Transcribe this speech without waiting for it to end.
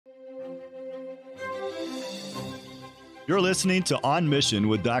You're listening to On Mission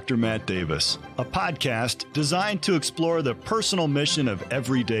with Dr. Matt Davis, a podcast designed to explore the personal mission of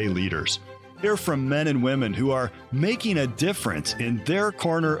everyday leaders. Hear from men and women who are making a difference in their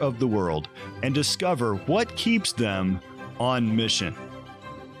corner of the world and discover what keeps them on mission.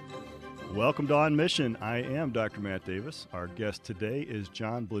 Welcome to On Mission. I am Dr. Matt Davis. Our guest today is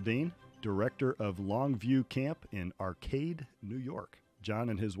Jon Bladine, director of Longview Camp in Arcade, New York. Jon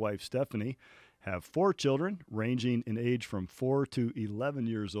and his wife, Stephanie, have 4 children ranging in age from 4 to 11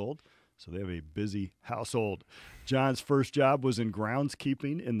 years old. So they have a busy household. Jon's first job was in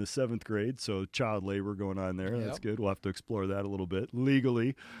groundskeeping in the 7th grade, so child labor going on there. Yep. That's good. We'll have to explore that a little bit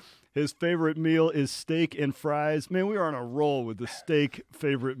legally. His favorite meal is steak and fries. Man, we are on a roll with the steak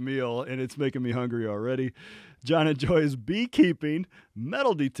favorite meal, and it's making me hungry already. Jon enjoys beekeeping,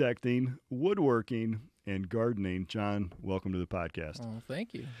 metal detecting, woodworking, and gardening. Jon, welcome to the podcast. Oh,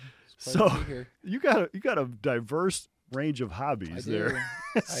 thank you. So you got a diverse range of hobbies there.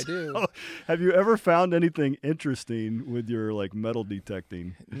 I do. Have you ever found anything interesting with your metal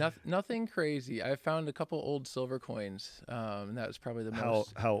detecting? Nothing crazy. I found a couple old silver coins. And that was probably the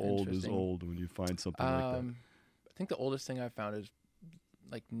most How old is old when you find something like that? I think the oldest thing I found is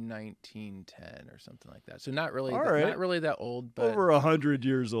like 1910 or something like that. So not really, not really that old, but over 100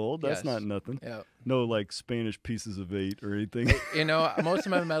 years old. That's not nothing. Yeah. No Spanish pieces of 8 or anything. Most of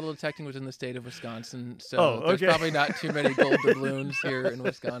my metal detecting was in the state of Wisconsin, so there's probably not too many gold doubloons here in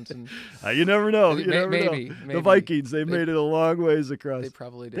Wisconsin. You never know. Maybe. The Vikings, they made it a long ways across. They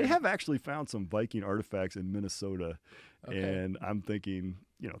probably did. They have actually found some Viking artifacts in Minnesota, and I'm thinking,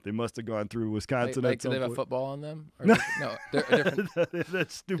 they must have gone through Wisconsin at some do they have point. a football on them? Or no, they're a different.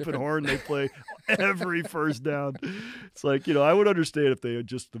 That stupid horn they play every first down. It's I would understand if the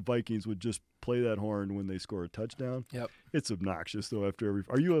Vikings would just play that horn when they score a touchdown. Yep. It's obnoxious though.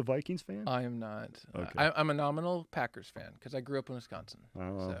 Are you a Vikings fan? I am not. Okay. I'm a nominal Packers fan because I grew up in Wisconsin.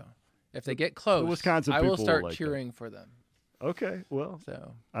 So if they get close, Wisconsin I will people start like cheering for them. Okay, well,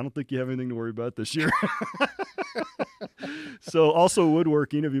 so I don't think you have anything to worry about this year. So also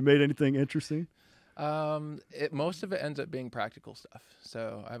woodworking. Have you made anything interesting? Most of it ends up being practical stuff.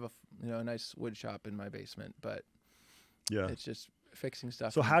 So I have a nice wood shop in my basement, but it's just fixing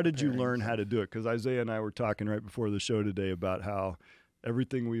stuff. So how did you learn how to do it? Because Isaiah and I were talking right before the show today about how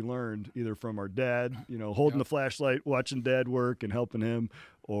everything we learned either from our dad, holding the flashlight, watching dad work and helping him,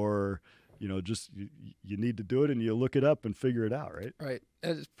 or just you need to do it and you look it up and figure it out, right? Right.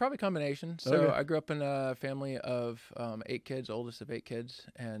 It's probably a combination. So I grew up in a family of 8 kids, oldest of 8 kids.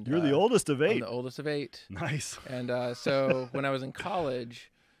 And you're the oldest of 8? I'm the oldest of 8. Nice. And so when I was in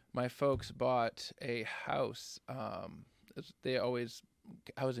college, my folks bought a house.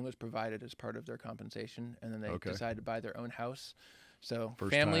 Housing was provided as part of their compensation, and then they decided to buy their own house. So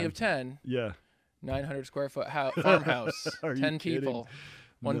First family time. of 10. Yeah. 900 square foot farmhouse. 10 people.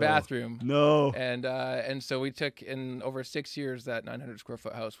 1 bathroom. No. And so we took in over 6 years that 900 square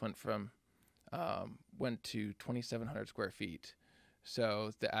foot house went to 2,700 square feet.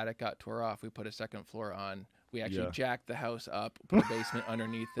 So the attic got tore off. We put a second floor on. We actually jacked the house up, put a basement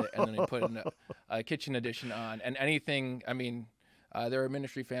underneath it, and then we put a kitchen addition on. And anything, they're a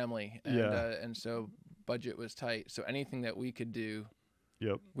ministry family, and so budget was tight. So anything that we could do,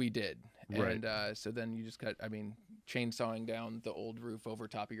 we did. Right. And so then you just got, chainsawing down the old roof over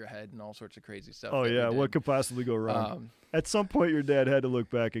top of your head and all sorts of crazy stuff. Oh, yeah. What could possibly go wrong? At some point, your dad had to look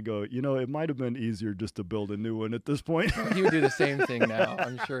back and go, it might have been easier just to build a new one at this point. He would do the same thing now.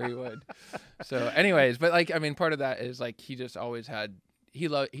 I'm sure he would. So anyways, but part of that is he just always had, he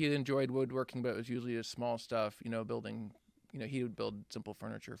enjoyed woodworking, but it was usually just small stuff, building. He would build simple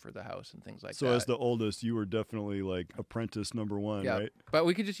furniture for the house and things like that. So as the oldest, you were definitely apprentice number 1, right? But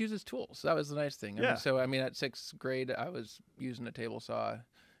we could just use his tools. So that was the nice thing. Yeah. At 6th grade, I was using a table saw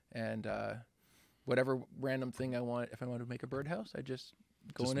and whatever random thing I want. If I wanted to make a birdhouse, I just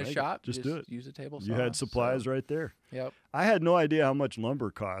go in his shop, just do it. Use a table saw. You had supplies right there. Yep. I had no idea how much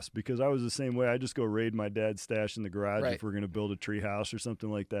lumber cost because I was the same way. I just go raid my dad's stash in the garage if we're going to build a tree house or something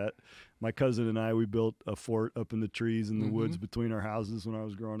like that. My cousin and I, we built a fort up in the trees in the woods between our houses when I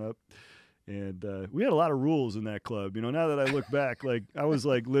was growing up. And we had a lot of rules in that club. Now that I look back, I was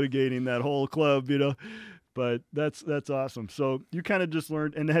litigating that whole club, But that's awesome. So you kind of just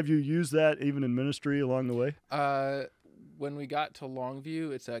learned. And have you used that even in ministry along the way? When we got to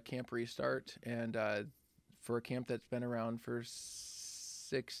Longview, it's a camp restart. And for a camp that's been around for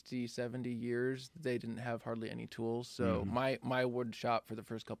 60, 70 years, they didn't have hardly any tools. So my wood shop for the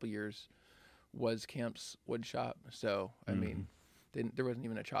first couple of years was camp's wood shop. So, there wasn't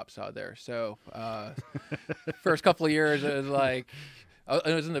even a chop saw there. So first couple of years, it was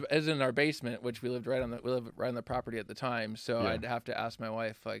It was in our basement, which we lived right on the property at the time. So I'd have to ask my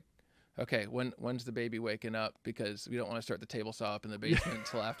wife, like, okay, when's the baby waking up? Because we don't want to start the table saw up in the basement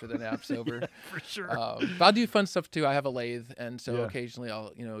until after the nap's over. For sure. But I'll do fun stuff too. I have a lathe, and so occasionally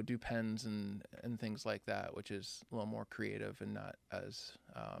I'll do pens and things like that, which is a little more creative and not as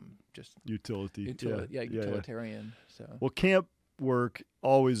just utilitarian. So well, camp work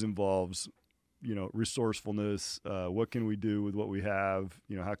always involves resourcefulness. What can we do with what we have?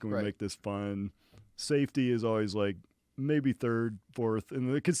 How can we make this fun? Safety is always like maybe third, fourth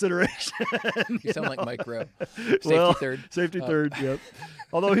in the consideration. You sound like Micro. Safety third. Safety third, yep.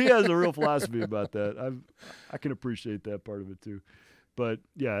 Although he has a real philosophy about that. I can appreciate that part of it too. But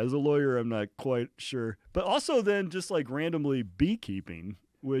yeah, as a lawyer, I'm not quite sure. But also then just like randomly beekeeping,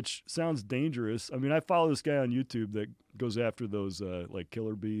 which sounds dangerous. I mean, I follow this guy on YouTube that goes after those like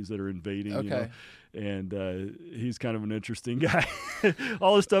killer bees that are invading, and he's kind of an interesting guy.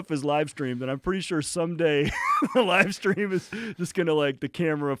 All his stuff is live streamed, and I'm pretty sure someday the live stream is just gonna like the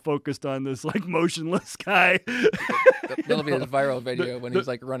camera focused on this like motionless guy. That'll be his viral video when he's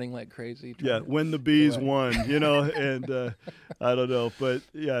like running like crazy. Yeah, when the bees won, and I don't know, but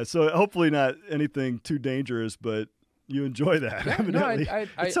yeah. So hopefully not anything too dangerous, but you enjoy that. Yeah, no,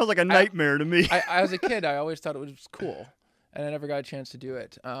 it sounds like a nightmare to me. As a kid, I always thought it was cool, and I never got a chance to do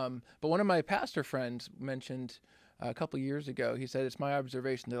it. But one of my pastor friends mentioned a couple years ago, he said, it's my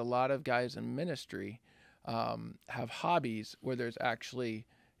observation that a lot of guys in ministry have hobbies where there's actually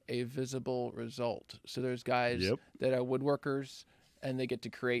a visible result. So there's guys that are woodworkers, and they get to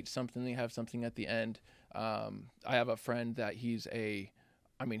create something. They have something at the end. I have a friend that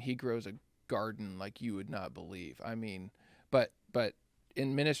he grows a garden like you would not believe. I mean, but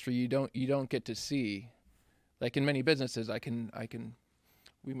in ministry you don't get to see, like in many businesses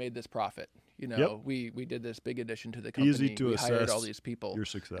we made this profit, we did this big addition to the company, easy to we assess hired all these people. Your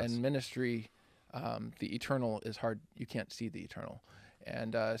success. And ministry, the eternal is hard. You can't see the eternal.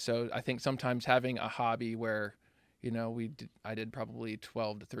 And so I think sometimes having a hobby where I did probably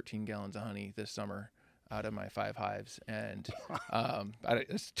 12 to 13 gallons of honey this summer out of my 5 hives, and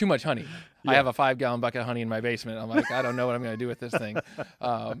it's too much honey. I have a 5-gallon bucket of honey in my basement. I'm like, I don't know what I'm going to do with this thing.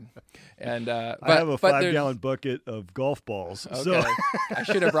 I have a 5-gallon bucket of golf balls. Okay. So I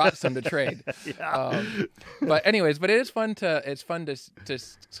should have brought some to trade. But it is fun to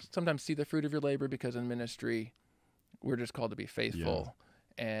sometimes see the fruit of your labor, because in ministry we're just called to be faithful.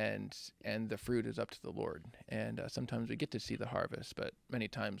 And the fruit is up to the Lord. And sometimes we get to see the harvest, but many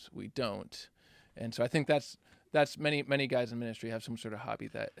times we don't. And so I think that's many guys in ministry have some sort of hobby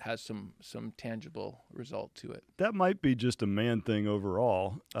that has some tangible result to it. That might be just a man thing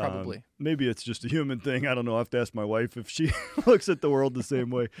overall. Probably. Maybe it's just a human thing. I don't know. I have to ask my wife if she looks at the world the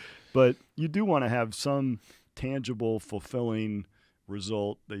same way. But you do want to have some tangible, fulfilling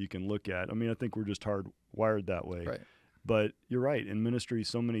result that you can look at. I mean, I think we're just hardwired that way. Right. But you're right. In ministry,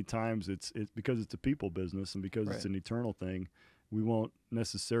 so many times it's because it's a people business, and because it's an eternal thing, we won't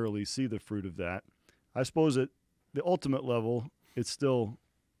necessarily see the fruit of that. I suppose at the ultimate level, it's still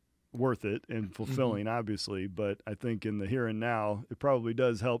worth it and fulfilling, obviously. But I think in the here and now, it probably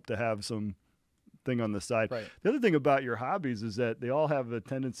does help to have some thing on the side. Right. The other thing about your hobbies is that they all have a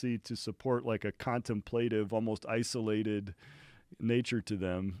tendency to support like a contemplative, almost isolated nature to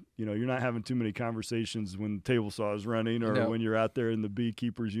them. You're not having too many conversations when the table saw is running, or when you're out there in the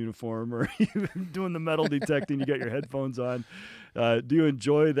beekeeper's uniform, or even doing the metal detecting. You got your headphones on. Do you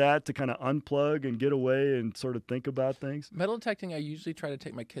enjoy that, to kind of unplug and get away and sort of think about things? Metal detecting, I usually try to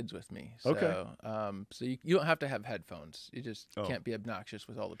take my kids with me. So, so you don't have to have headphones. You just can't be obnoxious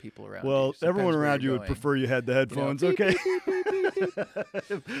with all the people around you. Well, everyone around you would prefer you had the headphones. Beep, okay. beep, beep, beep,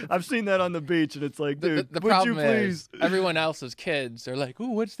 beep. I've seen that on the beach, and it's like, dude, the would problem you please? Is everyone else's kids are like,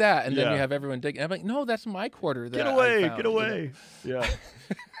 ooh, what's that? And then you have everyone digging. I'm like, no, that's my quarter. Get away. Yeah.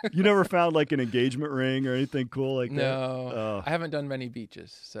 You never found like an engagement ring or anything cool like that? No, I haven't done many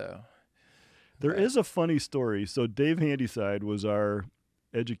beaches. So there is a funny story. So Dave Handyside was our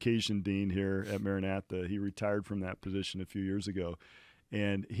education dean here at Maranatha. He retired from that position a few years ago.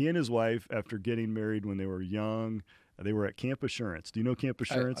 And he and his wife, after getting married when they were young, they were at Camp Assurance. Do you know Camp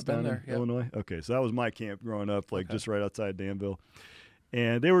Assurance I've been there, in Illinois? Okay, so that was my camp growing up, like just right outside Danville.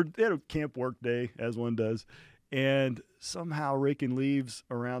 And they had a camp work day, as one does. And somehow raking leaves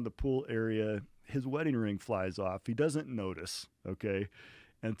around the pool area, his wedding ring flies off. He doesn't notice, okay,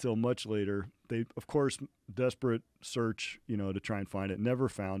 until much later. They, of course, desperate search, to try and find it. Never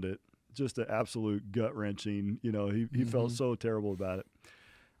found it. Just an absolute gut-wrenching, he felt so terrible about it.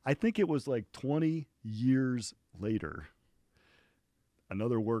 I think it was like 20 years later,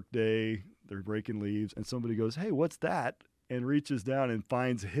 another work day, they're raking leaves, and somebody goes, hey, what's that? and reaches down and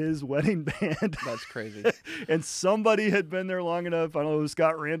finds his wedding band. That's crazy. And somebody had been there long enough. I don't know, it was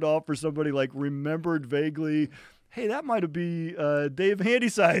Scott Randolph or somebody, like, remembered vaguely, hey, that might have been Dave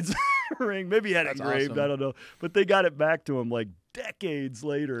Handyside's ring. Maybe he had it engraved. Awesome. I don't know. But they got it back to him like decades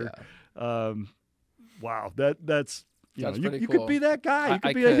later. Yeah. Wow. That's you know, you could be that guy. You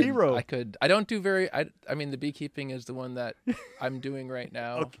could be a hero. I could. I don't do I mean, the beekeeping is the one that I'm doing right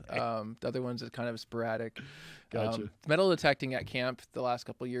now. Okay. The other ones is kind of sporadic. Gotcha. Metal detecting at camp the last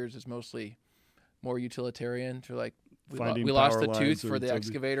couple of years is mostly more utilitarian. To like, we lost the tooth for the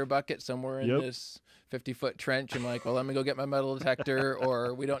excavator bucket somewhere in this 50-foot trench. I'm like, well, let me go get my metal detector.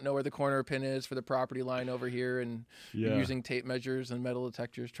 Or we don't know where the corner pin is for the property line over here, and you're using tape measures and metal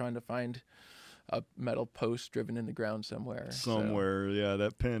detectors trying to find a metal post driven in the ground somewhere. Yeah,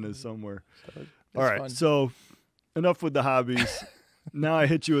 that pin is somewhere. So all right, so enough with the hobbies. Now I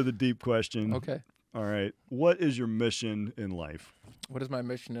hit you with a deep question. Okay. All right, what is your mission in life? What is my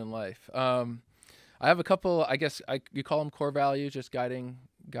mission in life? I have a couple, I guess you call them core values, just guiding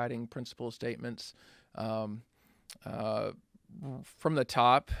principle statements. From the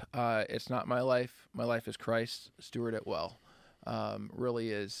top, it's not my life. My life is Christ. Steward it well. Really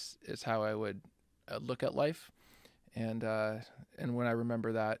is how I would look at life, and when I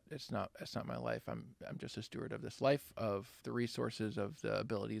remember that, it's not my life. I'm just a steward of this life, of the resources, of the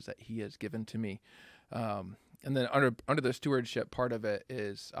abilities that He has given to me, and then under the stewardship part of it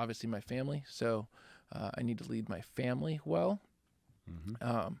is obviously my family. So I need to lead my family well,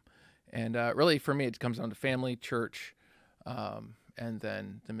 and really for me it comes down to family, church, and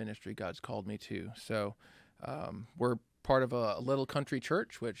then the ministry God's called me to. So we're part of a little country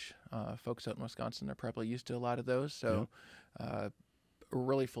church, which folks out in Wisconsin are probably used to a lot of those. So a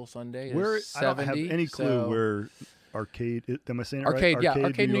really full Sunday is 70. I don't have any clue where Arcade, am I saying it Arcade, right? Yeah,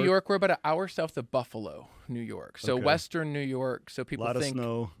 Arcade, New York. We're about an hour south of Buffalo, New York. So Western New York. So people think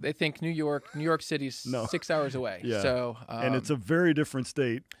snow. They think New York City's 6 hours away. Yeah. So and it's a very different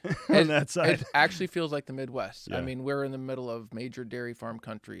state on that side. It actually feels like the Midwest. Yeah. I mean, we're in the middle of major dairy farm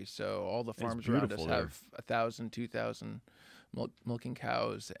country. So all the farms around us have 1,000, 2,000 milking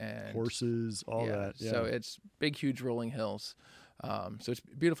cows and horses, all that. Yeah. So it's big, huge rolling hills. So it's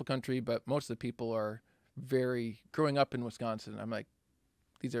beautiful country, but most of the people are growing up in Wisconsin, I'm like,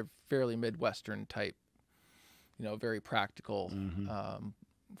 these are fairly Midwestern type, very practical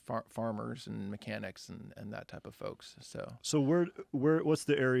farmers and mechanics and that type of folks. So what's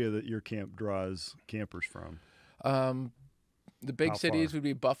the area that your camp draws campers from? The big cities would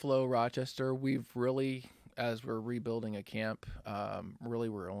be Buffalo, Rochester. We've really, as we're rebuilding a camp, really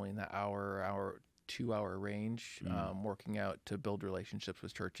we're only in the hour 2-hour range, working out to build relationships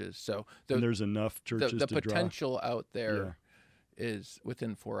with churches. So and there's enough churches the to potential out there is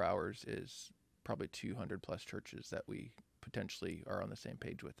within 4 hours is probably 200 plus churches that we potentially are on the same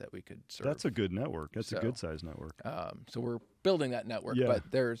page with that we could serve. That's a good network. That's a good sized network. So we're building that network, but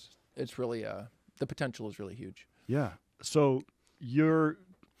it's really the potential is really huge. Yeah. So your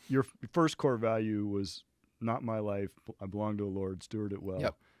first core value was not my life. I belong to the Lord. Steward it well.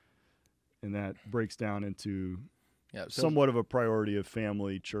 Yep. And that breaks down into somewhat of a priority of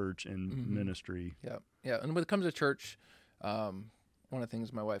family, church, and ministry. Yeah, yeah. And when it comes to church, one of the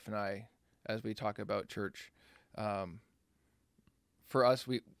things my wife and I, as we talk about church, for us,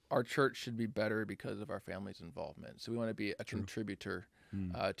 our church should be better because of our family's involvement. So we want to be a contributor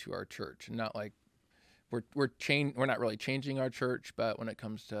to our church, and not like we're not really changing our church, but when it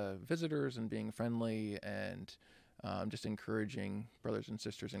comes to visitors and being friendly and just encouraging brothers and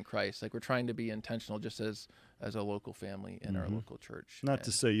sisters in Christ. Like we're trying to be intentional just as a local family in our local church. Not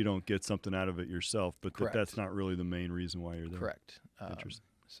to say you don't get something out of it yourself, but that's not really the main reason why you're there. Correct. Interesting.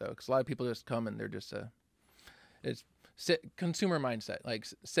 So, because a lot of people just come and they're just it's consumer mindset. Like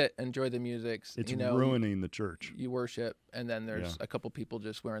sit, enjoy the music. It's ruining the church. You worship, and then there's a couple people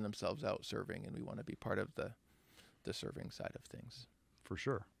just wearing themselves out serving, and we want to be part of the serving side of things. For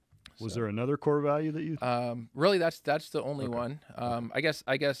sure. Was there another core value that you? Really, that's the only one. I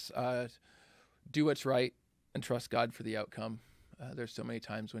guess do what's right and trust God for the outcome. There's so many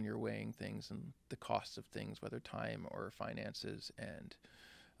times when you're weighing things and the costs of things, whether time or finances, and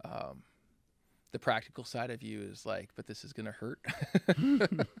the practical side of you is like, but this is going to hurt.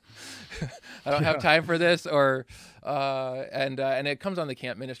 I don't have time for this, and it comes on the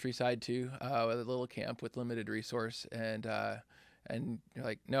camp ministry side too, with a little camp with limited resource, and you're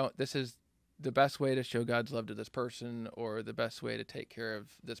like, no, this is the best way to show God's love to this person, or the best way to take care of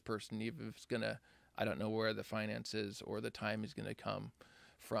this person, even if it's I don't know where the finances or the time is going to come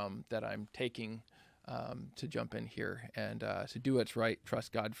from that I'm taking to jump in here. And so do what's right,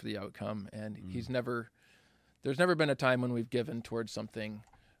 trust God for the outcome. And He's never, there's never been a time when we've given towards something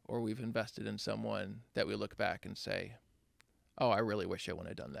or we've invested in someone that we look back and say, oh, I really wish I wouldn't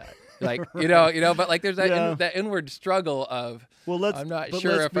have done that. Like, but like there's that, that inward struggle of, I'm not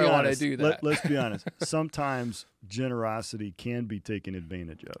sure if I want to do that. Let's be honest. Sometimes generosity can be taken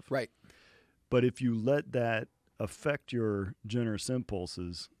advantage of. Right. But if you let that affect your generous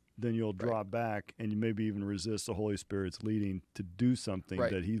impulses, then you'll draw back and you maybe even resist the Holy Spirit's leading to do something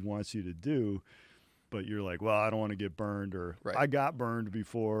that he wants you to do. But you're like, well, I don't want to get burned, or I got burned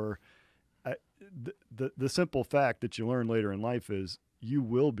before. The simple fact that you learn later in life is you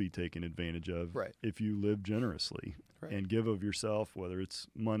will be taken advantage of if you live generously and give of yourself, whether it's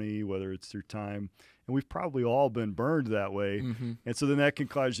money, whether it's your time. And we've probably all been burned that way. And so then that can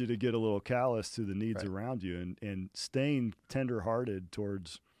cause you to get a little callous to the needs around you, and staying tenderhearted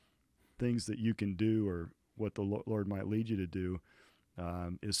towards things that you can do or what the Lord might lead you to do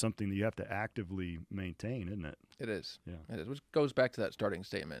is something that you have to actively maintain, isn't it? It is. Yeah. It is. Which goes back to that starting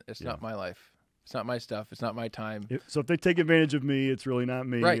statement. It's not my life. It's not my stuff. It's not my time. So if they take advantage of me, it's really not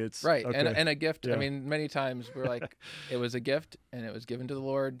me. Right, it's, right. Okay. And a gift. I mean, many times we're like, it was a gift and it was given to the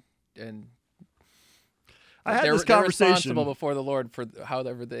Lord, and I had this they're conversation responsible before the Lord for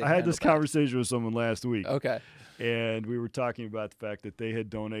however they. I had this conversation with someone last week. Okay. And we were talking about the fact that they had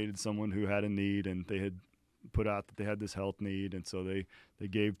donated someone who had a need, and they had put out that they had this health need, and so they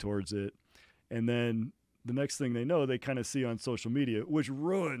gave towards it. And then the next thing they know, they kind of see on social media, which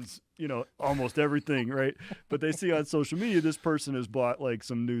ruins, almost everything, right? But they see on social media, this person has bought like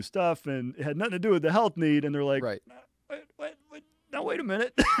some new stuff and it had nothing to do with the health need. And they're like, what? Now, wait a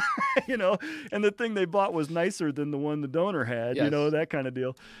minute, and the thing they bought was nicer than the one the donor had, that kind of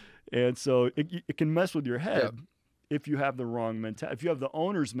deal. And so it can mess with your head if you have the wrong mentality. If you have the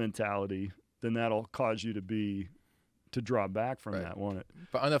owner's mentality, then that'll cause you to draw back from that, won't it?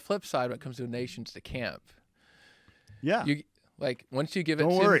 But on the flip side, when it comes to donations to camp, you once you give it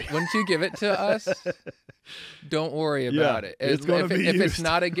once you give it to us, don't worry about it. It's going to be if used. It's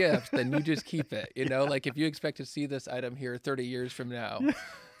not a gift, then you just keep it. Like if you expect to see this item here 30 years from now,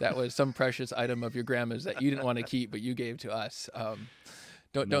 that was some precious item of your grandma's that you didn't want to keep, but you gave to us.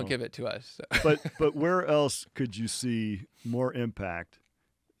 Don't give it to us. But where else could you see more impact,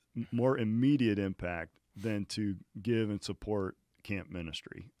 more immediate impact than to give and support camp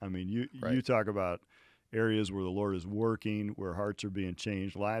ministry? I mean, you talk about areas where the Lord is working, where hearts are being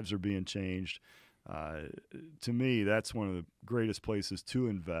changed, lives are being changed. To me, that's one of the greatest places to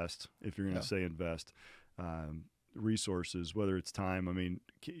invest, if you're going to say invest, resources, whether it's time. I mean,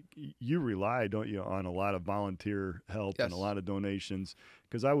 you rely, don't you, on a lot of volunteer help and a lot of donations,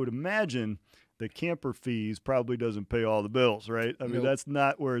 because I would imagine the camper fees probably doesn't pay all the bills, right? I mean, that's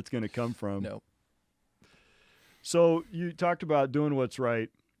not where it's going to come from. No. So you talked about doing what's right,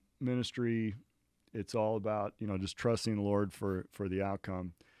 ministry. It's all about, just trusting the Lord for the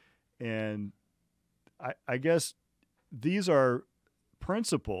outcome. And I guess these are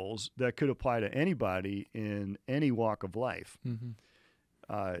principles that could apply to anybody in any walk of life.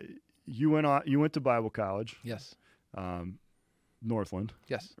 You went to Bible college. Yes. Northland.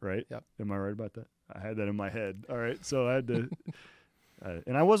 Yes. Right? Yep. Am I right about that? I had that in my head. All right. So I had to...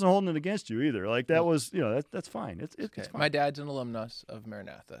 and I wasn't holding it against you either. Like that was, that's fine. It's okay. fine. My dad's an alumnus of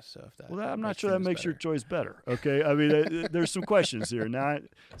Maranatha, so if that. Well, I'm not sure that makes your choice better. Okay, I mean, there's some questions here. Now,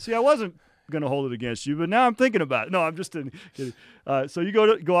 I wasn't going to hold it against you, but now I'm thinking about it. No, I'm just kidding. So you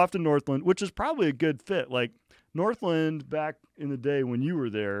go off to Northland, which is probably a good fit. Like Northland back in the day when you were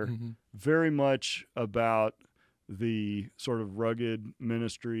there, very much about the sort of rugged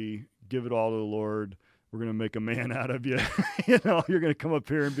ministry, give it all to the Lord. We're going to make a man out of you. You're going to come up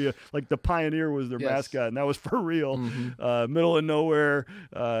here and be like the Pioneer was their mascot, and that was for real. Middle of nowhere.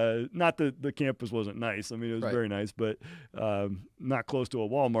 Not that the campus wasn't nice. I mean, it was very nice, but not close to a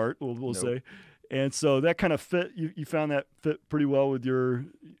Walmart, we'll say. And so that kind of fit. You found that fit pretty well with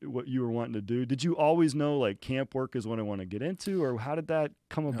what you were wanting to do. Did you always know like camp work is what I want to get into, or how did that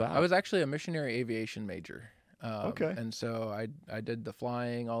come about? I was actually a missionary aviation major. Okay. And so I did the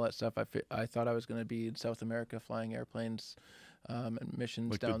flying, all that stuff. I thought I was going to be in South America flying airplanes and missions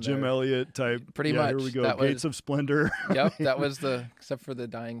like down the Jim there. Elliott type. Pretty much. Here we go. Gates of Splendor. Yep. That was except for the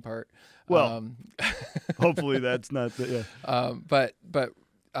dying part. Well, hopefully that's not the, But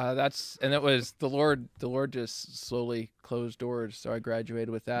that's, and it was the Lord just slowly closed doors. So I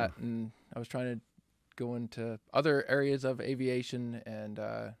graduated with that, and I was trying to go into other areas of aviation, and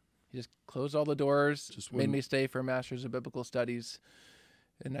he just closed all the doors, made me stay for a master's of biblical studies.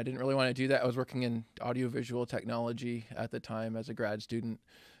 And I didn't really want to do that. I was working in audiovisual technology at the time as a grad student.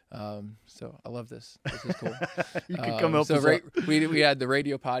 So I love this. This is cool. You can come help us out. We had the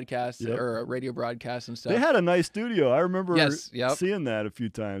radio podcast Yep. or radio broadcast and stuff. They had a nice studio. I remember Yep. seeing that a few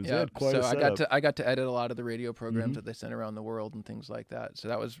times. They Yep. had quite a setup. I got to edit a lot of the radio programs that they sent around the world and things like that. So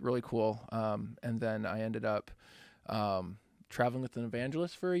that was really cool. And then I ended up traveling with an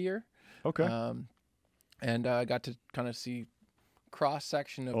evangelist for a year. Okay. And I got to kind of see cross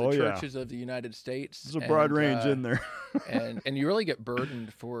section of the churches of the United States. There's a broad range in there. and you really get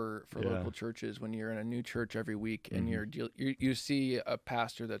burdened for local churches when you're in a new church every week and you see a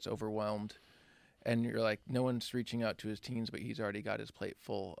pastor that's overwhelmed and you're like, no one's reaching out to his teens, but he's already got his plate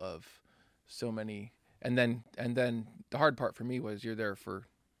full of so many. And then the hard part for me was you're there for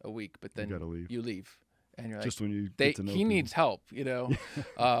a week, but then you leave. And you're like, just when you get to know he people. needs help, you know.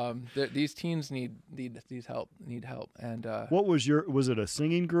 These teens need help. And what was was it a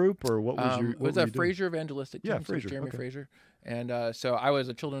singing group or what was your? It was a Fraser evangelistic team. Yeah, Fraser. Jeremy Okay. Fraser. And so I was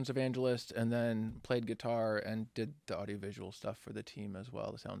a children's evangelist, and then played guitar and did the audiovisual stuff for the team as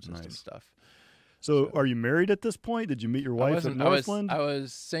well, the sound system stuff. So, are you married at this point? Did you meet your wife at Northland? I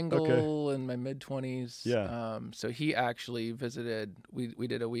was single in my mid-20s. Yeah. So he actually visited. We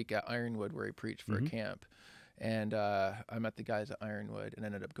did a week at Ironwood where he preached for a camp, and I met the guys at Ironwood and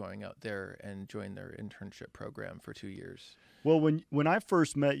ended up going out there and joined their internship program for 2 years. Well, when I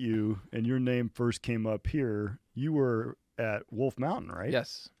first met you and your name first came up here, you were at Wolf Mountain, right?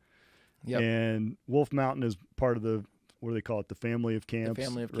 Yes. Yep. And Wolf Mountain is part of the, what do they call it, the family of camps? The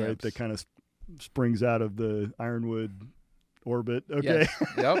family of right? camps. That kind of springs out of the Ironwood orbit. Okay.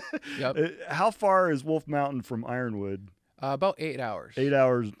 Yes. Yep. How far is Wolf Mountain from Ironwood? About 8 hours. 8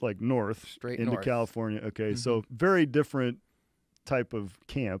 hours, like north, straight into north. California. Okay, so very different type of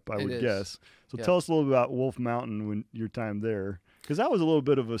camp, I would guess. So Yep. tell us a little bit about Wolf Mountain when your time there, because that was a little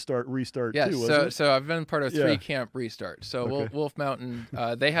bit of a restart too, wasn't it? So I've been part of 3 camp restarts. So Wolf Mountain,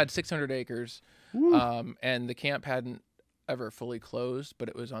 they had 600 acres, and the camp hadn't ever fully closed, but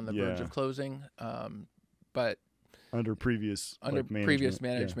it was on the verge of closing. But under previous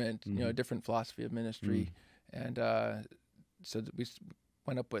management, you know, different philosophy of ministry, and so we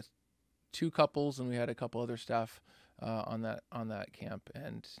went up with 2 couples, and we had a couple other staff on that camp,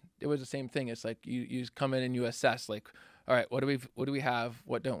 and it was the same thing. It's like you come in and you assess, like, all right, what do we have?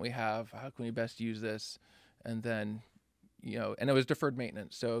 What don't we have? How can we best use this? And then, you know, and it was deferred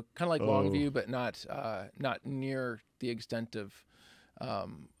maintenance, so kind of like Longview, but not near the extent of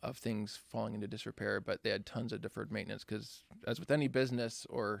things falling into disrepair. But they had tons of deferred maintenance because, as with any business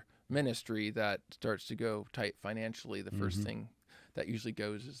or ministry that starts to go tight financially, the first thing that usually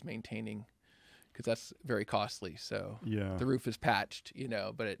goes is maintaining, because that's very costly. So the roof is patched, you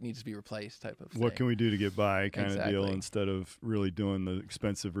know, but it needs to be replaced, type of thing. What can we do to get by kind of deal, instead of really doing the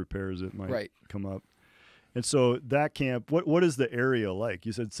expensive repairs that might come up. And so that camp, what is the area like?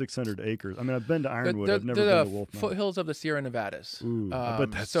 You said 600 acres. I mean, I've been to Ironwood. I've never been to Wolf Mountain. Foothills of the Sierra Nevadas. Ooh,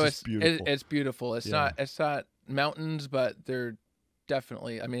 but that's so just beautiful. It's beautiful. It's not mountains, but they're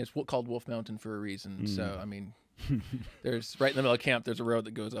definitely. I mean, it's called Wolf Mountain for a reason. So I mean, there's right in the middle of camp. There's a road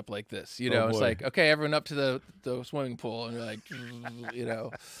that goes up like this. You know, it's like, okay, everyone up to the swimming pool, and you're like, you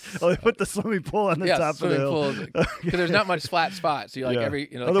know. Oh, they put the swimming pool on the top of the hill. Because there's not much flat spots. So you're like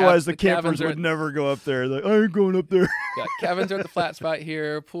otherwise the campers would never go up there. Like, I ain't going up there. Cabins are at the flat spot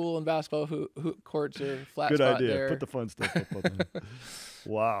here. Pool and basketball hoop courts are flat Good spot idea. there. Put the fun stuff up on there.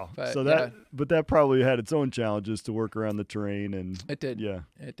 Wow. But, so that probably had its own challenges to work around the terrain, and it did. Yeah,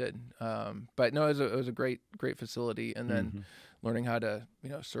 it did. But no, it was a great facility, and then learning how to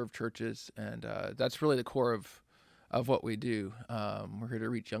serve churches, and that's really the core of what we do. We're here to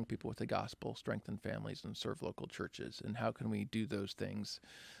reach young people with the gospel, strengthen families, and serve local churches. And how can we do those things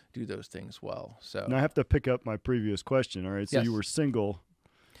well? So now I have to pick up my previous question. All right, so you were single.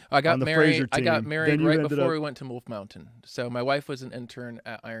 I got married right before we went to Wolf Mountain. So my wife was an intern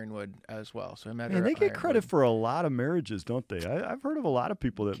at Ironwood as well. So I met her. And they get credit for a lot of marriages, don't they? I've heard of a lot of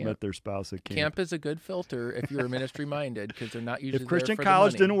people that met their spouse at camp. Camp is a good filter if you're ministry minded, because they're not usually if Christian there for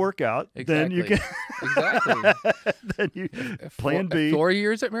college the money. didn't work out, then you can then you plan B. 4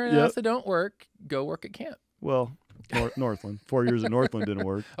 years at Maranatha don't work. Go work at camp. Well, Northland. 4 years at Northland didn't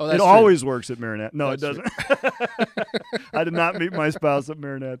work. Oh, that's it true. always works at Maranatha. No, that's it doesn't. I did not meet my spouse at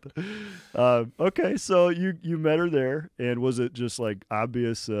Maranatha. Okay, so you met her there, and was it just like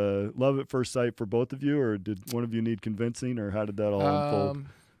obvious love at first sight for both of you, or did one of you need convincing, or how did that all unfold?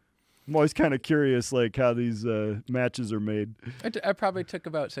 I'm always kind of curious, like how these matches are made. I probably took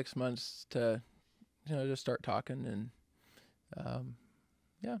about 6 months to, just start talking, and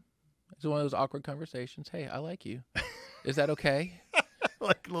it's one of those awkward conversations. Hey, I like you. Is that okay?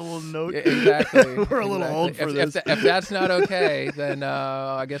 like a little note. Yeah, exactly. We're a little old for this. If that's not okay, then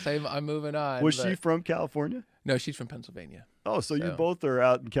I guess I'm moving on. Was she from California? No, she's from Pennsylvania. Oh, so you both are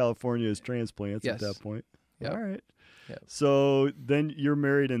out in California as transplants at that point. Yep. All right. Yep. So then you're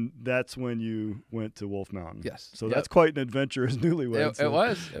married, and that's when you went to Wolf Mountain. Yes. So that's quite an adventure as newlyweds. It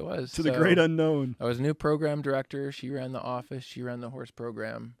was. To the great unknown. I was a new program director. She ran the office. She ran the horse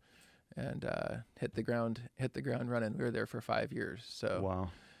program, and hit the ground running. We were there for 5 years. So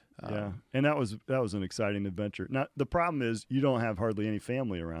wow. Yeah, and that was an exciting adventure. Now the problem is you don't have hardly any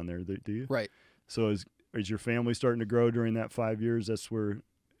family around there, do you? Right. So is your family starting to grow during that 5 years? That's where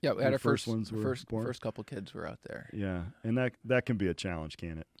we had our first ones were born? First couple kids were out there. Yeah, and that can be a challenge,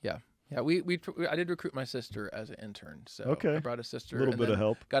 can it? Yeah. Yeah, I did recruit my sister as an intern. So I brought a sister. A little bit of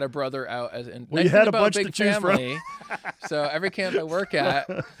help. Got a brother out as an. Well, you had a bunch to choose from. So every camp I work at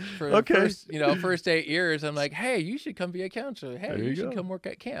for the first 8 years, I'm like, hey, you should come be a counselor. Hey, you should come work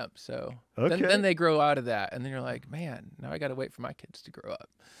at camp. So then they grow out of that, and then you're like, man, now I got to wait for my kids to grow up.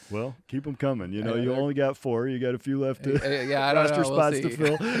 Well, keep them coming. You only got 4. You got a few left to I don't know. spots to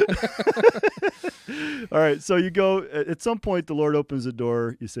fill. All right, so you go at some point. The Lord opens the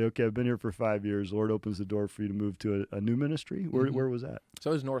door. You say, "Okay, I've been here for 5 years." The Lord opens the door for you to move to a new ministry. Where was that?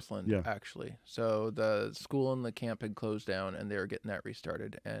 So it was Northland, actually. So the school and the camp had closed down, and they were getting that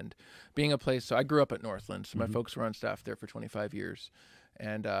restarted. And being a place, so I grew up at Northland. So my folks were on staff there for 25 years,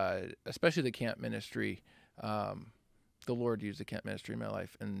 and especially the camp ministry. The Lord used the camp ministry in my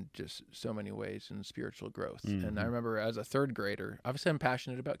life in just so many ways in spiritual growth. And I remember as a third grader, obviously I'm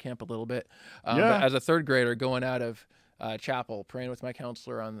passionate about camp a little bit, but as a third grader going out of chapel, praying with my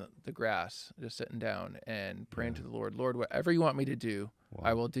counselor on the grass, just sitting down and praying to the Lord, whatever you want me to do,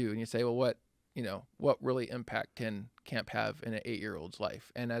 I will do. And you say, well, what really impact can camp have in an 8-year-old's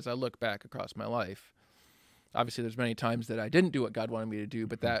life? And as I look back across my life, obviously, there's many times that I didn't do what God wanted me to do,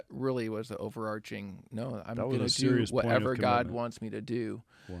 but that really was the overarching, no, I'm going to do whatever God wants me to do.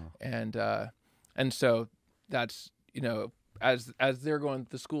 Wow. And so that's, as the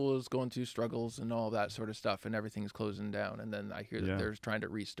school is going through struggles and all that sort of stuff, and everything's closing down, and then I hear that they're trying to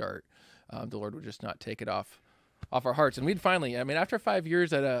restart, the Lord would just not take it off our hearts. And we'd finally, after 5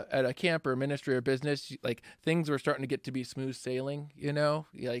 years at a camp or ministry or business, like things were starting to get to be smooth sailing,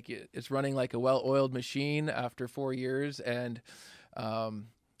 like it's running like a well-oiled machine after 4 years. And the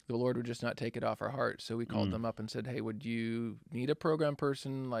Lord would just not take it off our hearts. So we called them up and said, hey, would you need a program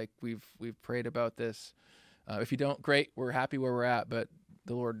person? Like we've prayed about this. If you don't, great. We're happy where we're at, but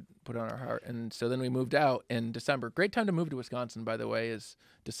the Lord put it on our heart. And so then we moved out in December. Great time to move to Wisconsin, by the way, is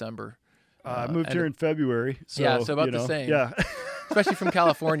December. I moved here in February. So, so about the same. Yeah. Especially from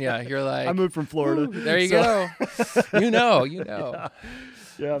California. You're like... I moved from Florida. There you go. You know.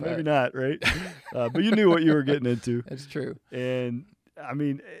 Yeah, maybe not, right? But you knew what you were getting into. That's true. And,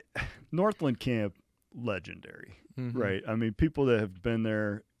 Northland Camp, legendary, right? People that have been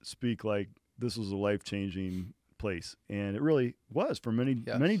there speak like this was a life-changing place, and it really was for many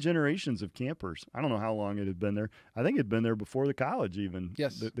generations of campers. I don't know how long it had been there. I think it had been there before the college even.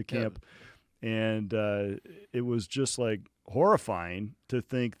 Yes, the camp. And it was just like horrifying to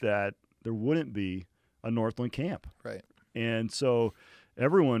think that there wouldn't be a Northland camp. Right. And so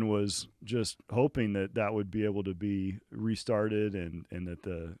everyone was just hoping that would be able to be restarted and that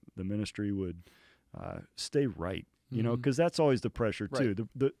the ministry would stay right, because that's always the pressure too. Right.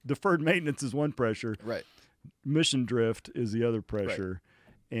 The deferred maintenance is one pressure. Right. Mission drift is the other pressure.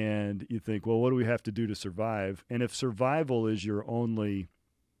 Right. And you think, well, what do we have to do to survive? And if survival is your only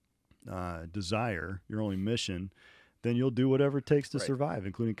desire, your only mission, then you'll do whatever it takes to survive,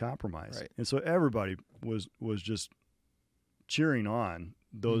 including compromise. Right. And so everybody was just cheering on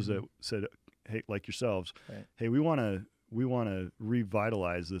those that said, hey, like yourselves, hey, we want to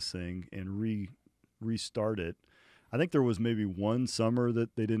revitalize this thing and restart it. I think there was maybe one summer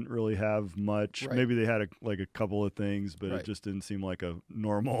that they didn't really have much. Right. Maybe they had a couple of things, but it just didn't seem like a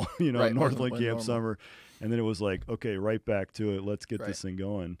normal, Northland Camp summer. And then it was like, okay, right back to it. Let's get this thing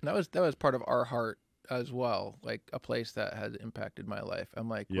going. And that was part of our heart as well, like a place that has impacted my life. I'm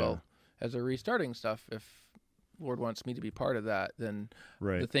like, well, as a restarting stuff, if Lord wants me to be part of that, then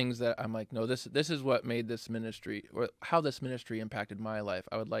the things that I'm like, no, this is what made this ministry, or how this ministry impacted my life.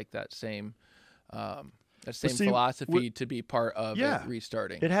 I would like that same philosophy to be part of it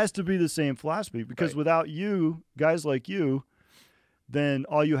restarting. It has to be the same philosophy, because without you, guys like you, then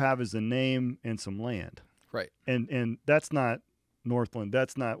all you have is a name and some land. Right. And that's not Northland.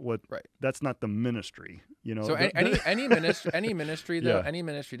 That's not what. Right. That's not the ministry. So any ministry though, any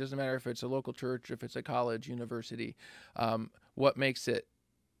ministry, doesn't matter if it's a local church, if it's a college, university, what makes it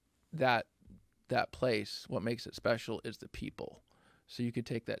that place, what makes it special is the people. So you could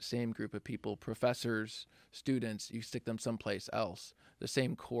take that same group of people, professors, students, you stick them someplace else. The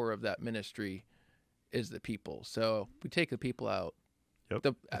same core of that ministry is the people. So we take the people out.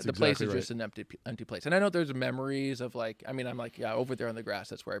 Yep, The place is just an empty place. And I know there's memories of like, I mean, I'm like, yeah, over there on the grass,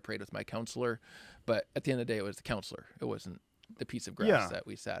 that's where I prayed with my counselor. But at the end of the day, it was the counselor. It wasn't the piece of grass that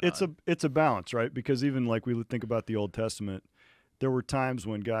we sat on. It's a balance, right? Because even like we think about the Old Testament, there were times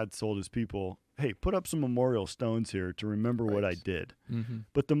when God told his people, hey, put up some memorial stones here to remember what I did. Mm-hmm.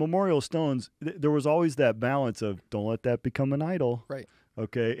 But the memorial stones, there was always that balance of don't let that become an idol. Right.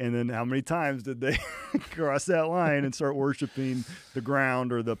 Okay, and then how many times did they cross that line and start worshiping the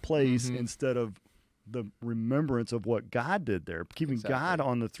ground or the place instead of the remembrance of what God did there, keeping God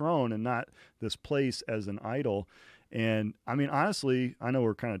on the throne and not this place as an idol. And I mean, honestly, I know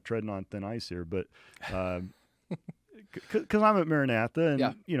we're kind of treading on thin ice here, but because I'm at Maranatha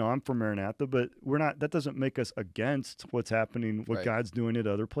and, you know, I'm from Maranatha, but we're not, that doesn't make us against what's happening, what God's doing at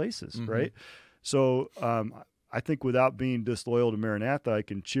other places, right? So I think without being disloyal to Maranatha, I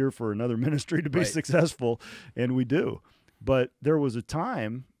can cheer for another ministry to be successful, and we do. But there was a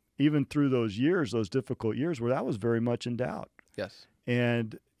time, even through those years, those difficult years, where that was very much in doubt. Yes.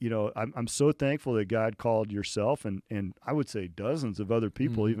 And, you know, I'm so thankful that God called yourself and I would say dozens of other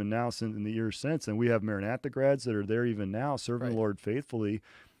people, even now in the years since. And we have Maranatha grads that are there even now serving the Lord faithfully.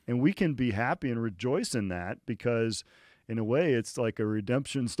 And we can be happy and rejoice in that because, in a way, it's like a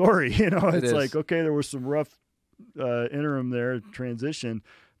redemption story. You know, it's like, okay, there was some rough interim there, transition,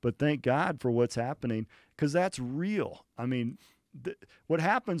 but thank God for what's happening because that's real. I mean, what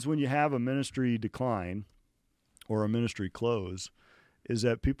happens when you have a ministry decline or a ministry close is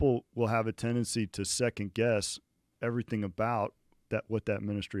that people will have a tendency to second guess everything about what that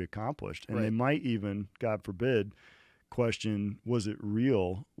ministry accomplished. And they might even, God forbid, question, was it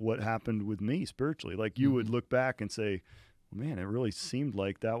real what happened with me spiritually? Like you would look back and say, man, it really seemed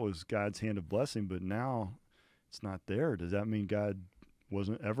like that was God's hand of blessing, but now it's not there. Does that mean God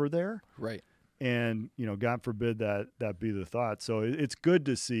wasn't ever there? Right. And, you know, God forbid that be the thought. So it's good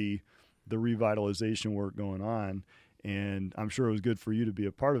to see the revitalization work going on. And I'm sure it was good for you to be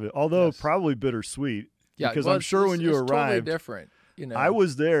a part of it, although probably bittersweet. Yeah, because I'm sure when you arrived, totally different. You know, I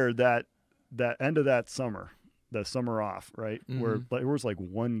was there that end of that summer, the summer off, right, where there was like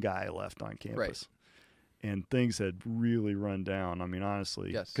one guy left on campus, and things had really run down. I mean,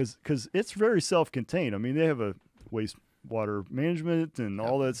 honestly, because it's very self-contained. I mean, they have a wastewater management and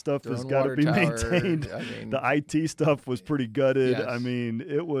all that stuff has got to be maintained. I mean, the IT stuff was pretty gutted. Yes. I mean,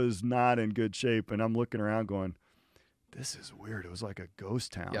 it was not in good shape. And I'm looking around going, this is weird. It was like a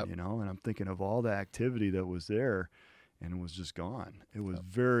ghost town, you know, and I'm thinking of all the activity that was there and it was just gone. It was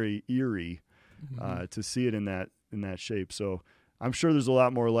very eerie to see it in that shape. So I'm sure there's a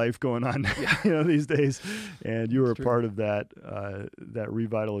lot more life going on, you know, these days. And you were a part of that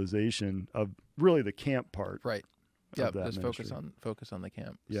revitalization of really the camp part. Right. Yeah, just focus on the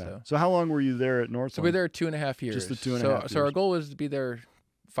camp. Yeah. So how long were you there at Northland? So we were there 2.5 years. Just the 2.5 years. So our goal was to be there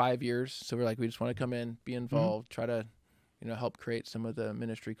 5 years. So we're like, we just want to come in, be involved, try to, you know, help create some of the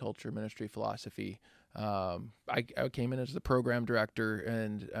ministry culture, ministry philosophy. I came in as the program director,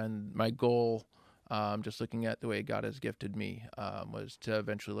 and my goal, just looking at the way God has gifted me, was to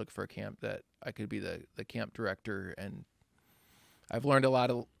eventually look for a camp that I could be the camp director. And I've learned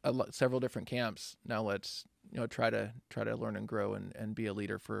several different camps. Now let's, you know, try to learn and grow and be a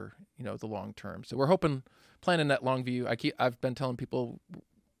leader for, you know, the long term. So we're planning that Longview. I've been telling people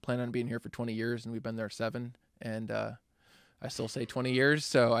plan on being here for 20 years, and we've been there 7, and I still say 20 years.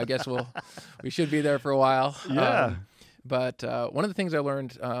 So I guess we should be there for a while. Yeah. But one of the things I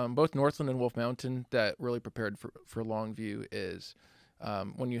learned, both Northland and Wolf Mountain, that really prepared for Longview is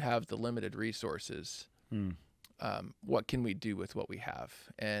when you have the limited resources, what can we do with what we have?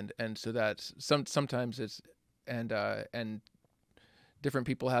 And so that's sometimes it's and different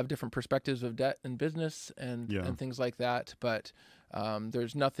people have different perspectives of debt and business and things like that. But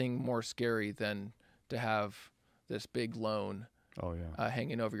there's nothing more scary than to have this big loan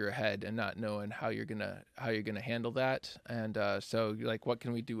hanging over your head and not knowing how you're gonna handle that. And so you're like, what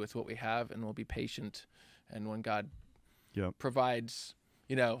can we do with what we have? And we'll be patient. And when God provides,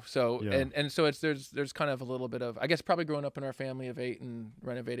 you know, so and so there's kind of a little bit of, I guess, probably growing up in our family of 8 and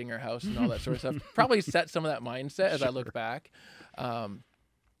renovating our house and all that sort of stuff probably set some of that mindset as I look back.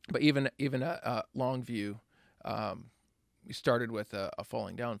 But even at Longview, we started with a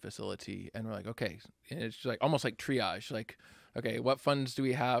falling down facility, and we're like, okay, and it's like almost like triage, like, okay, what funds do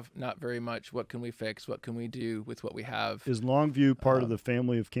we have? Not very much. What can we fix? What can we do with what we have? Is Longview part of the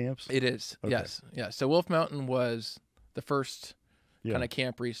family of camps? It is. Okay. Yes. Yeah. So Wolf Mountain was the first kind of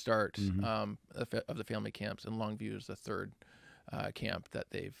camp restart of the family camps, and Longview is the third. camp that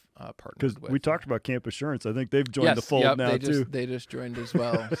they've partnered Because with. we talked about Camp Assurance. I think they've joined the fold now too. They just joined as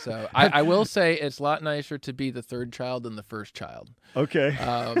well. So I will say it's a lot nicer to be the third child than the first child. Okay.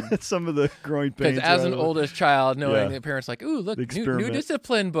 Some of the growing pains. Because as an oldest child, knowing the parents like, ooh, look, new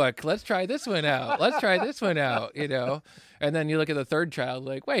discipline book. Let's try this one out. Let's try this one out, And then you look at the third child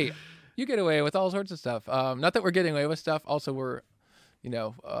like, wait, you get away with all sorts of stuff. Not that we're getting away with stuff. Also, we're,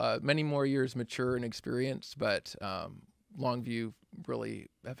 many more years mature and experienced, but Longview really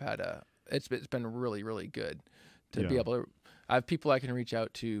have had it's been really, really good to be able to. I have people I can reach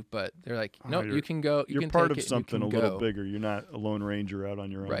out to, but they're like, no, you can go. You're part of something a little bigger. You're not a lone ranger out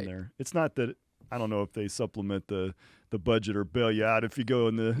on your own there. It's not that, I don't know if they supplement the budget or bail you out if you go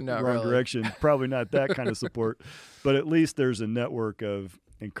in the wrong direction. Probably not that kind of support, but at least there's a network of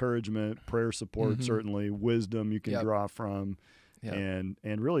encouragement, prayer support, certainly wisdom you can draw from. Yeah.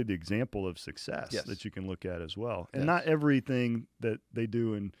 And really the example of success that you can look at as well. And not everything that they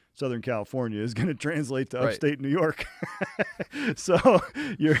do in Southern California is going to translate to upstate New York. So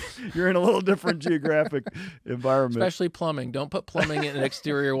you're in a little different geographic environment. Especially plumbing. Don't put plumbing in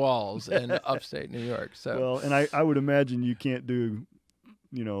exterior walls in upstate New York. So well, and I would imagine you can't do,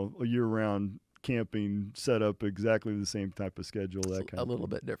 a year-round camping setup exactly the same type of schedule. That kind a little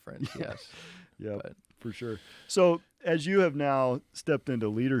bit different, yes. Yeah, for sure. So as you have now stepped into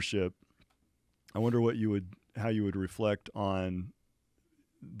leadership, I wonder how you would reflect on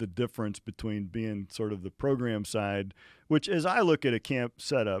the difference between being sort of the program side, which as I look at a camp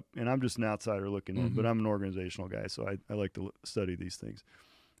setup, and I'm just an outsider looking in, but I'm an organizational guy, so I like to study these things.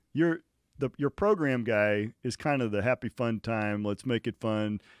 Your program guy is kind of the happy fun time. Let's make it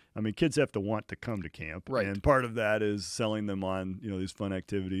fun. I mean, kids have to want to come to camp, and part of that is selling them on, these fun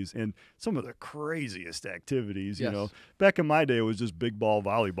activities and some of the craziest activities. Back in my day, it was just big ball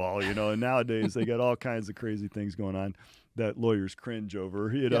volleyball, and nowadays they got all kinds of crazy things going on that lawyers cringe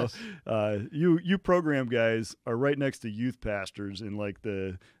over. You program guys are right next to youth pastors in like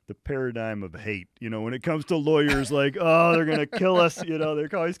the paradigm of hate. When it comes to lawyers, like, oh, they're gonna kill us.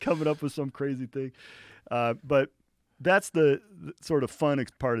 They're always coming up with some crazy thing, but that's the sort of fun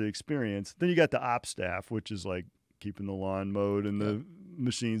part of the experience. Then you got the ops staff, which is like keeping the lawn mowed and the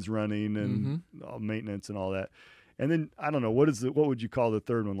machines running and all maintenance and all that. And then I don't know, what would you call the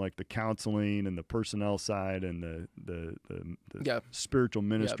third one? Like the counseling and the personnel side and the spiritual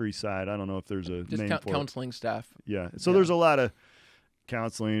ministry side. I don't know if there's a name for it. Counseling staff. Yeah. So there's a lot of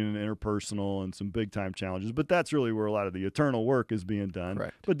counseling and interpersonal and some big time challenges, but that's really where a lot of the eternal work is being done.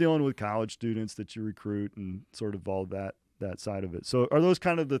 Correct. But dealing with college students that you recruit and sort of all that side of it. So are those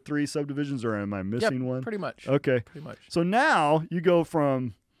kind of the three subdivisions, or am I missing one? Pretty much. Okay. Pretty much. So now you go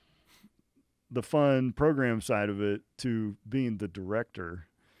from the fun program side of it to being the director,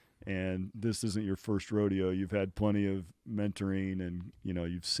 and this isn't your first rodeo. You've had plenty of mentoring and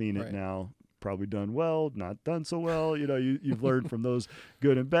you've seen it now. Probably done well, not done so well. You've learned from those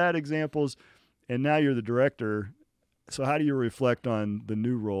good and bad examples, and now you're the director. So how do you reflect on the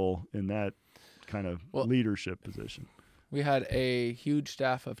new role in that kind of leadership position? We had a huge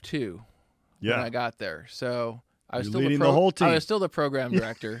staff of 2 when I got there. So I was leading the whole team. I was still the program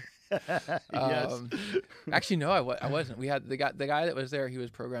director. Yes. Actually, no, I wasn't. We had the guy that was there. He was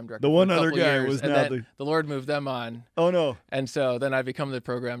program director. The one other guy was now the Lord moved them on. Oh no! And so then I become the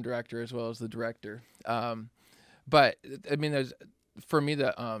program director as well as the director. But I mean, for me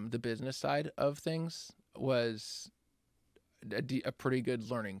the business side of things was a pretty good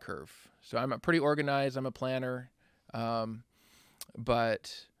learning curve. So I'm pretty organized. I'm a planner,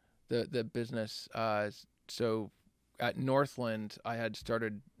 but the business. So at Northland,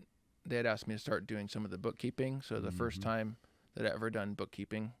 they had asked me to start doing some of the bookkeeping. So the first time that I ever done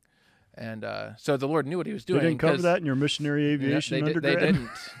bookkeeping. And so the Lord knew what he was doing. They didn't cover that in your missionary aviation undergrad?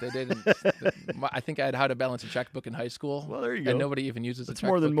 They didn't. I think I had how to balance a checkbook in high school. Well, there you go. And nobody even uses a checkbook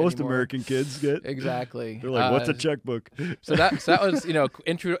more than most anymore. American kids get. Exactly. They're like, what's a checkbook? So that was,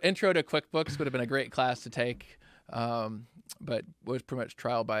 intro to QuickBooks would have been a great class to take, but was pretty much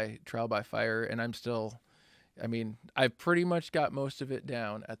trial by fire. And I've pretty much got most of it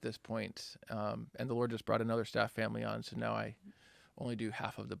down at this point. And the Lord just brought another staff family on, so now I only do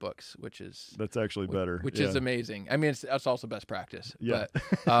half of the books, that's actually better, which is amazing. I mean, that's also best practice. Yeah,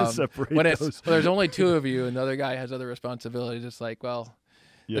 but separate when those. there's only 2 of you and the other guy has other responsibilities, it's like, well,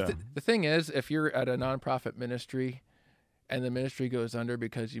 the thing is, if you're at a nonprofit ministry and the ministry goes under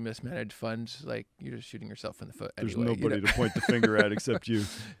because you mismanage funds, like you're just shooting yourself in the foot. There's anyway, nobody to point the finger at except you.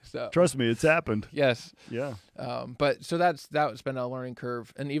 So, trust me, it's happened. Yes. Yeah. But so that's been a learning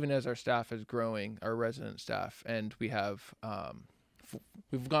curve, and even as our staff is growing, our resident staff, and we have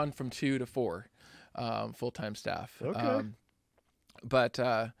we've gone from 2 to 4 full-time staff. Okay. But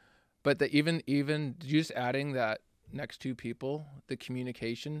even just adding that next two people, the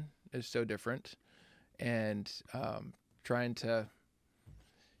communication is so different, and trying to,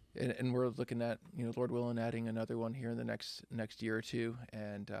 and we're looking at, Lord willing, adding another one here in the next year or two,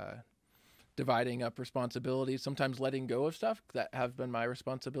 and dividing up responsibilities, sometimes letting go of stuff that have been my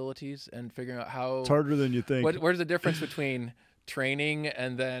responsibilities, and figuring out how it's harder than you think. Where's the difference between training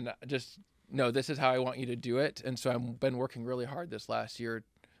and then just, no, this is how I want you to do it. And so I've been working really hard this last year.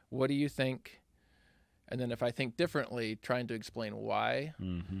 What do you think? And then if I think differently, trying to explain why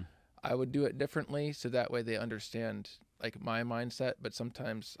I would do it differently, so that way they understand like my mindset. But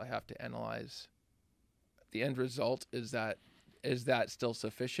sometimes I have to analyze the end result. Is that still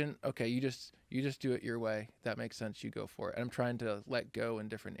sufficient? Okay, you just do it your way. That makes sense. You go for it. And I'm trying to let go in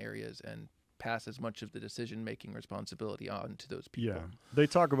different areas and pass as much of the decision-making responsibility on to those people. Yeah, they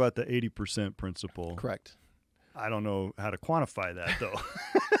talk about the 80% principle. Correct. I don't know how to quantify that, though.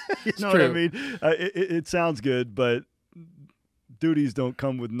 You know what I mean? It sounds good, but duties don't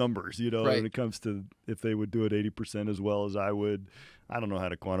come with numbers, right. When it comes to if they would do it 80% as well as I would. I don't know how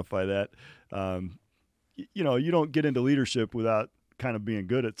to quantify that. You don't get into leadership without kind of being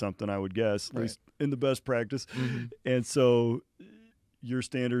good at something, I would guess, at least in the best practice. And so your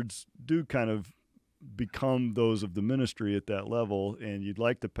standards do kind of become those of the ministry at that level, and you'd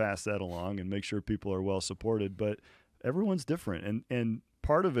like to pass that along and make sure people are well supported, but everyone's different. And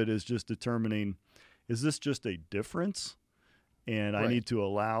part of it is just determining, is this just a difference and I need to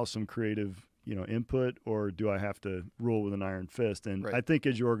allow some creative input, or do I have to rule with an iron fist? And I think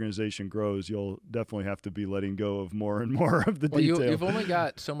as your organization grows, you'll definitely have to be letting go of more and more of the detail. You've only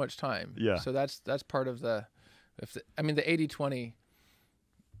got so much time. Yeah. So that's part of the 80-20,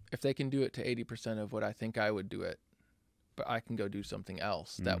 if they can do it to 80% of what I think I would do it, but I can go do something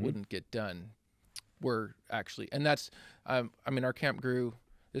else that wouldn't get done. We're actually, and that's, our camp grew,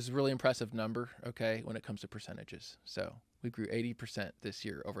 this is a really impressive number, okay, when it comes to percentages. So we grew 80% this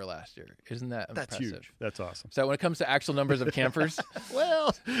year over last year. Isn't that impressive? That's huge. That's awesome. So when it comes to actual numbers of campers,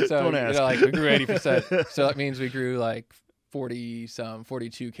 don't ask. We grew 80%. So that means we grew like 42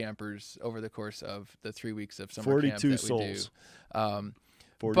 campers over the course of the 3 weeks of summer camp that we souls. do.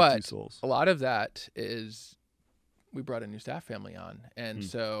 42 souls. A lot of that is we brought a new staff family on. And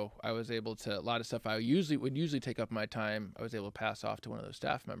so I was able to, a lot of stuff I would usually take up my time, I was able to pass off to one of those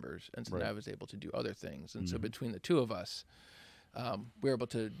staff members. And so then I was able to do other things. And so between the two of us, we were able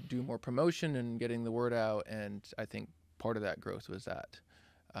to do more promotion and getting the word out. And I think part of that growth was that.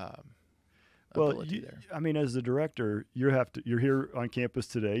 As the director, you're here on campus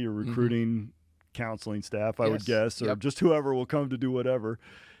today, you're recruiting counseling staff, I would guess, or just whoever will come to do whatever.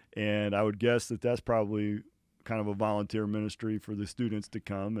 And I would guess that that's probably kind of a volunteer ministry for the students to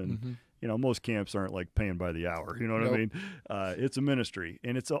come. And, most camps aren't like paying by the hour. You know what I mean? It's a ministry,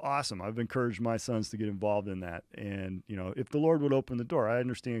 and it's awesome. I've encouraged my sons to get involved in that. And, if the Lord would open the door, I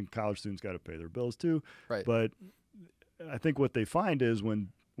understand college students got to pay their bills too. Right. But I think what they find is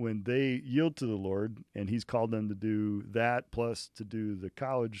when they yield to the Lord and he's called them to do that plus to do the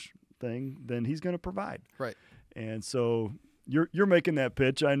college thing, then he's going to provide. Right. And so you're making that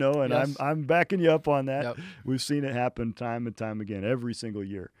pitch, I know, and I'm backing you up on that. Yep. We've seen it happen time and time again every single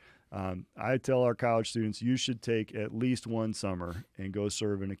year. I tell our college students, you should take at least one summer and go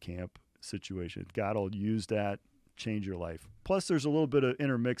serve in a camp situation. God will use that, change your life. Plus, there's a little bit of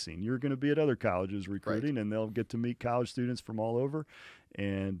intermixing. You're going to be at other colleges recruiting, and they'll get to meet college students from all over,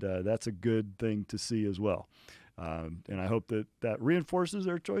 and that's a good thing to see as well. And I hope that reinforces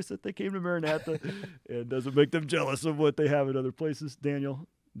their choice that they came to Maranatha and doesn't make them jealous of what they have at other places.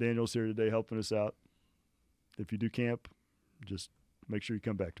 Daniel's here today helping us out. If you do camp, just make sure you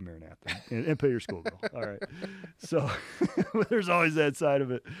come back to Maranatha and pay your school bill. All right. So there's always that side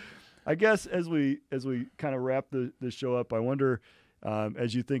of it. I guess as we kind of wrap the show up, I wonder,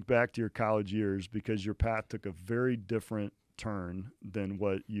 as you think back to your college years, because your path took a very different turn than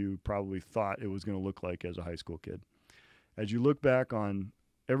what you probably thought it was going to look like as a high school kid. As you look back on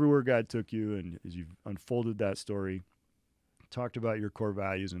everywhere God took you, and as you've unfolded that story, talked about your core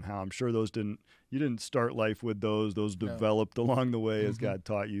values and how I'm sure you didn't start life with those developed along the way as God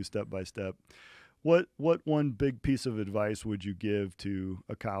taught you step by step. What one big piece of advice would you give to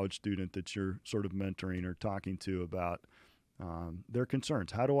a college student that you're sort of mentoring or talking to about their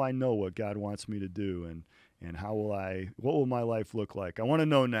concerns? How do I know what God wants me to do, and what will my life look like? I want to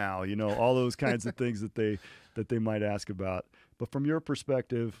know now, all those kinds of things that they might ask about. But from your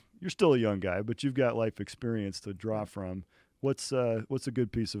perspective, you're still a young guy, but you've got life experience to draw from. What's a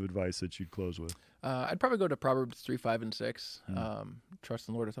good piece of advice that you'd close with? I'd probably go to Proverbs 3, 5, and 6. Trust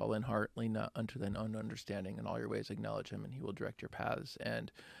in the Lord with all thine heart, lean not unto thine own understanding, in all your ways acknowledge him, and he will direct your paths.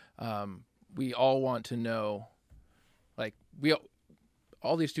 And we all want to know, like,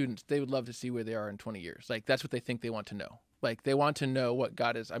 all these students, they would love to see where they are in 20 years. Like, that's what they think they want to know. Like, they want to know what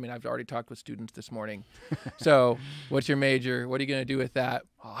God is. I mean, I've already talked with students this morning. So, what's your major? What are you going to do with that?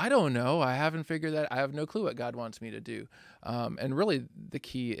 Oh, I don't know. I haven't figured that. I have no clue what God wants me to do. And really, the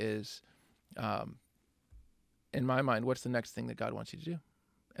key is, in my mind, what's the next thing that God wants you to do?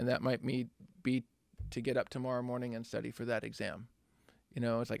 And that might be to get up tomorrow morning and study for that exam. You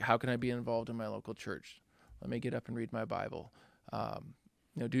know, it's like, how can I be involved in my local church? Let me get up and read my Bible.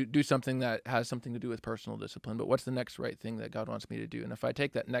 Do something that has something to do with personal discipline, but what's the next right thing that God wants me to do? And if I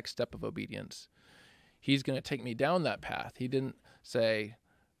take that next step of obedience, he's going to take me down that path. He didn't say,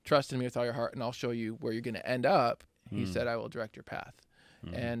 trust in me with all your heart and I'll show you where you're going to end up. He said, I will direct your path.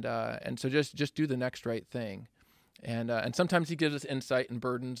 And so just do the next right thing. And sometimes he gives us insight and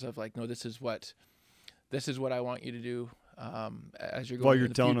burdens of like, no, this is what I want you to do. As you're going while you're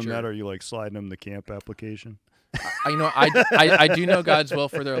in the telling future. them that, are you like sliding them the camp application? I do know God's will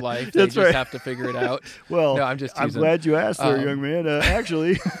for their life. They That's just right. have to figure it out. Well, no, I'm just teasing. I'm glad you asked there, young man.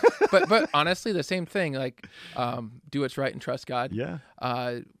 Actually, but honestly, the same thing. Like, do what's right and trust God. Yeah.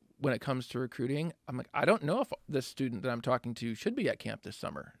 When it comes to recruiting, I'm like, I don't know if this student that I'm talking to should be at camp this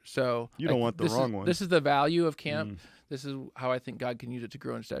summer. So you don't want the wrong one. This is the value of camp. This is how I think God can use it to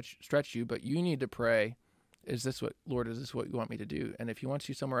grow and stretch you. But you need to pray. Is this what you want me to do? And if he wants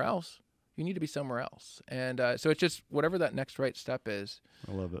you somewhere else, you need to be somewhere else. And so it's just whatever that next right step is.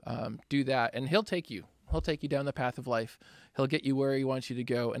 I love it. Do that, and he'll take you. He'll take you down the path of life. He'll get you where he wants you to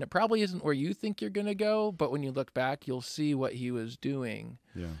go. And it probably isn't where you think you're going to go, but when you look back, you'll see what he was doing.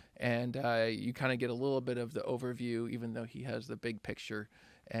 Yeah. And you kind of get a little bit of the overview, even though he has the big picture.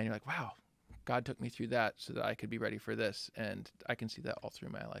 And you're like, wow, God took me through that so that I could be ready for this. And I can see that all through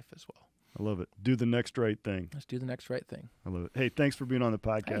my life as well. I love it. Do the next right thing. Let's do the next right thing. I love it. Hey, thanks for being on the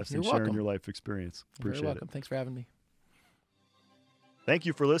podcast and sharing your life experience. Appreciate it. You're welcome. Thanks for having me. Thank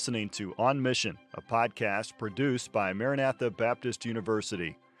you for listening to On Mission, a podcast produced by Maranatha Baptist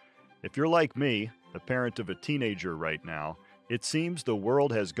University. If you're like me, the parent of a teenager right now, it seems the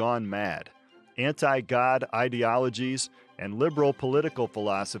world has gone mad. Anti-God ideologies and liberal political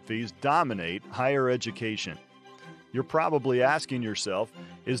philosophies dominate higher education. You're probably asking yourself,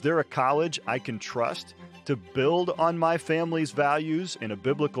 is there a college I can trust to build on my family's values in a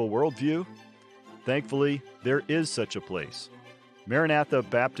biblical worldview? Thankfully, there is such a place. Maranatha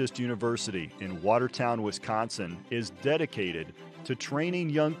Baptist University in Watertown, Wisconsin is dedicated to training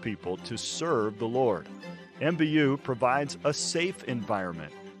young people to serve the Lord. MBU provides a safe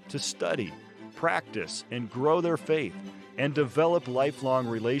environment to study, practice, and grow their faith, and develop lifelong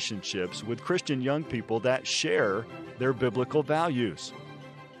relationships with Christian young people that share their biblical values.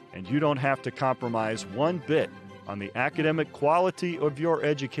 And you don't have to compromise one bit on the academic quality of your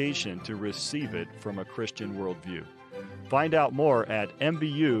education to receive it from a Christian worldview. Find out more at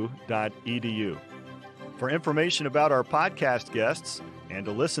mbu.edu. For information about our podcast guests and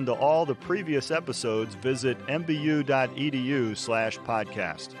to listen to all the previous episodes, visit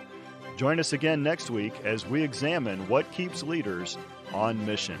mbu.edu/podcast. Join us again next week as we examine what keeps leaders on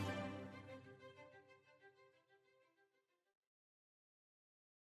mission.